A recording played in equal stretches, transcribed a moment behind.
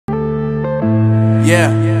Yeah.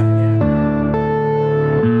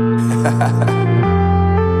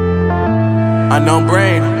 Unknown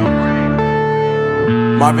Brain,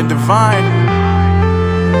 Marvin Devine.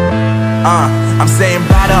 I'm saying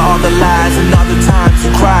bye to all the lies and all the times you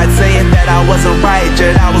cried, saying that I wasn't right,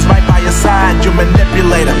 yet I was right by your side. You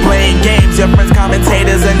manipulator, playing games, your friends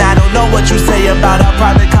commentators, and I don't know what you say about our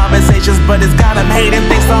private conversations, but it's got them hating.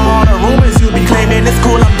 Thanks to all the rumors you be claiming. It's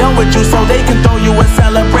cool, I'm done with you, so they can throw you a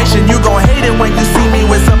celebration. You gon' hate it when you see me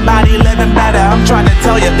with somebody living better. I'm trying to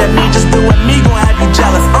tell you that me just doing me gon' have you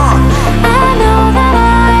jealous. I know that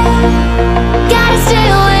I gotta stay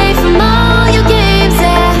away from all your games,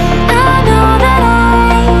 yeah. I know that I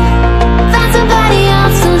find somebody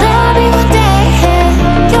else to love me one day, yeah.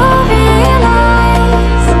 You'll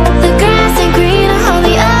realize the grass ain't greener on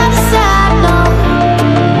the other side, no.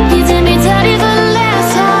 You did me dirty for the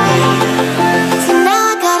last time, so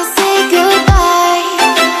now I gotta say goodbye.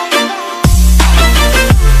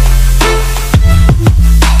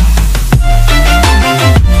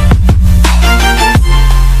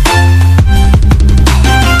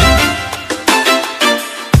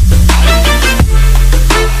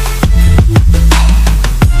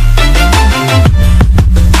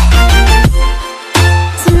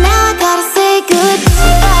 So now I gotta say goodbye.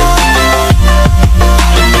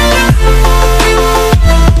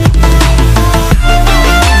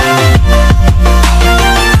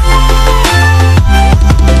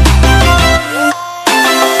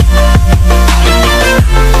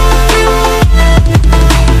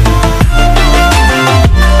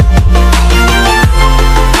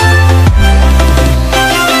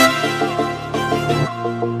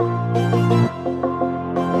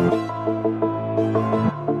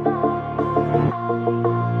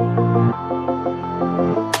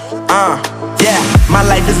 Yeah, my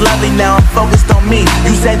life is lovely now, I'm focused on me.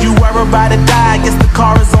 You said you were about to die, I guess the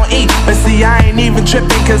car is on E. But see, I ain't even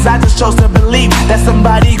tripping, cause I just chose to believe that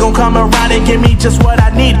somebody gon' come around and give me just what I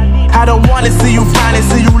need. I don't wanna see you finding,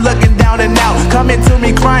 see you looking down and out, coming to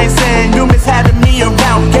me crying, saying you miss having me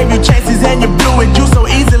around. Gave you chances and you blew it, you so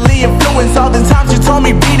easily influenced. All the times you told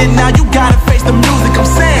me beat it, now you gotta face the music. I'm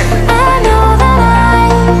saying I know that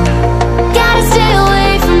I gotta stay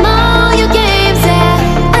away from all your games, yeah.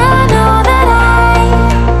 I know that I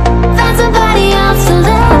found somebody else to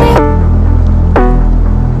love me.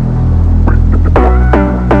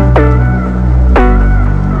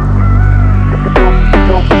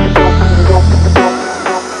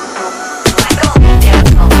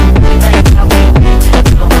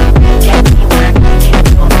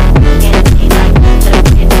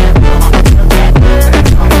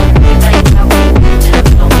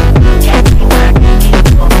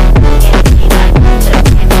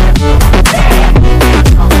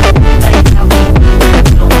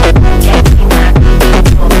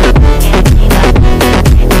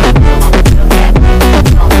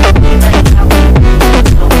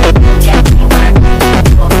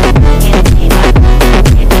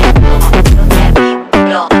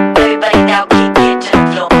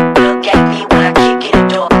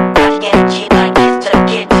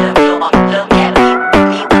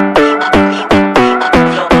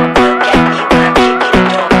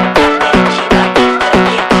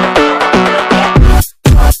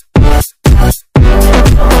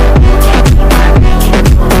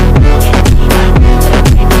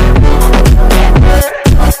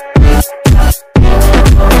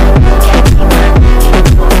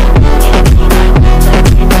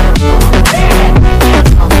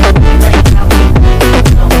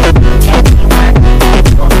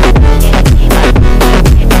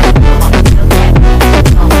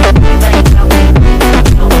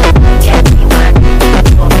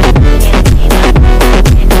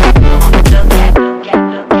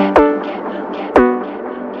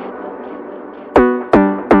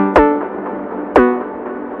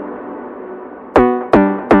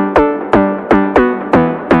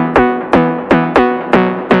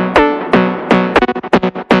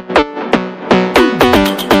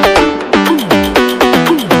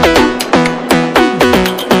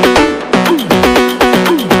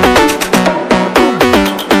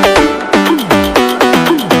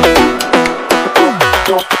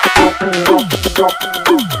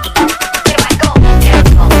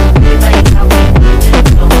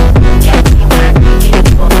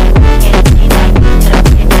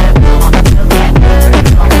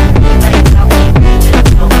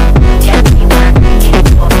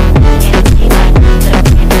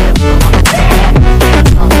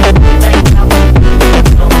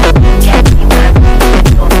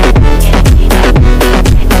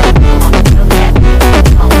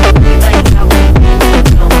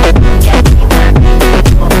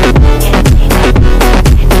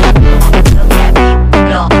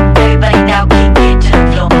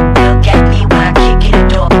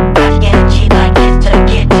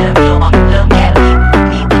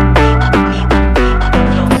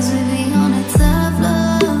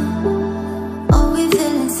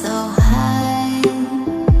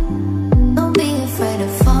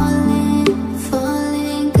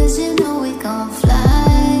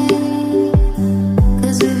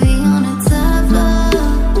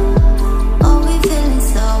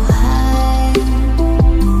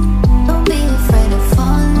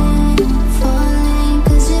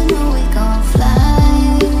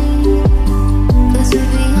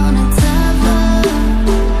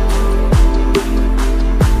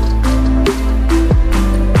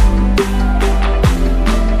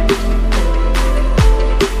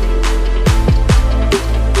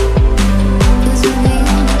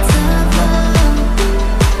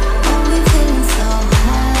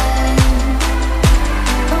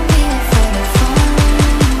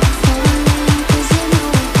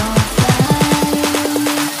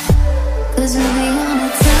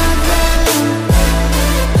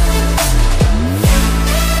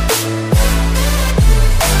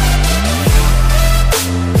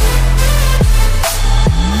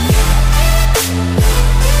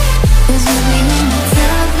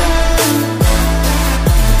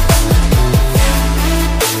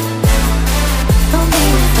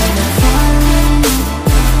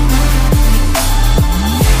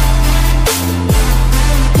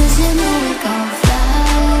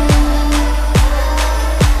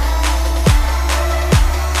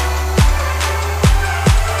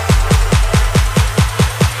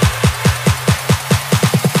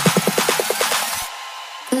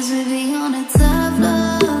 'Cause we be on a top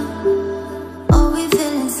floor. Oh, we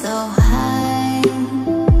feeling so high.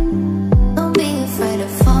 Don't be afraid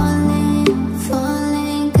of falling,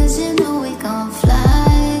 falling, 'cause you know we gon'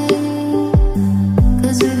 fly.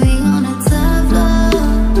 'Cause we be on a top floor.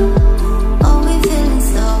 Oh, we feeling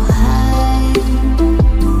so high.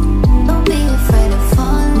 Don't be afraid of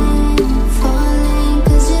falling, falling,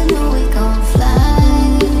 'cause you know we gon' fly.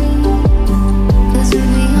 'Cause we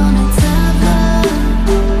be on a top floor.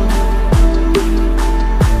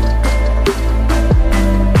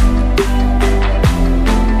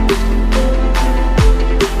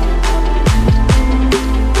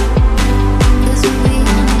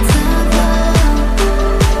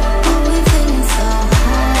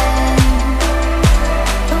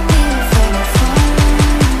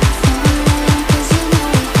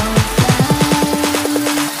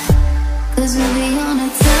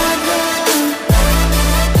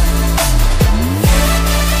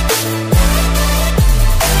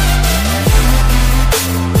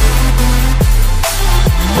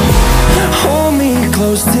 Hold me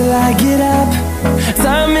close till I get up.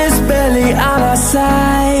 Time is barely on our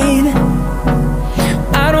side.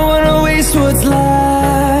 I don't wanna waste what's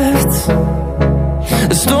left.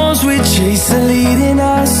 The storms we chase are leading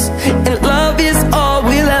us, and love is all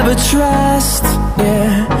we'll ever trust.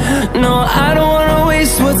 Yeah, no, I don't wanna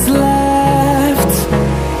waste what's left.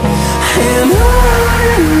 And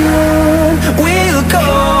on we'll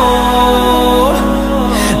go,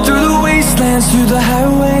 through the wastelands, through the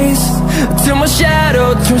highways, till my shadow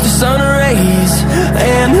turns to sun rays.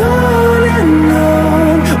 And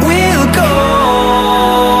on we'll go,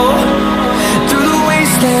 through the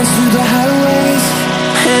wastelands, through the highways,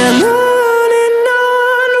 and on we'll go.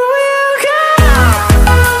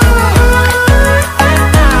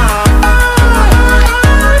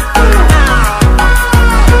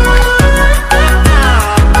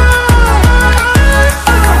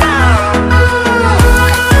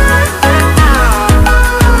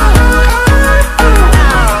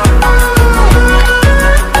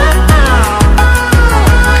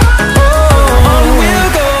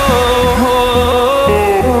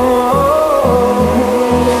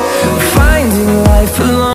 Finding life alone.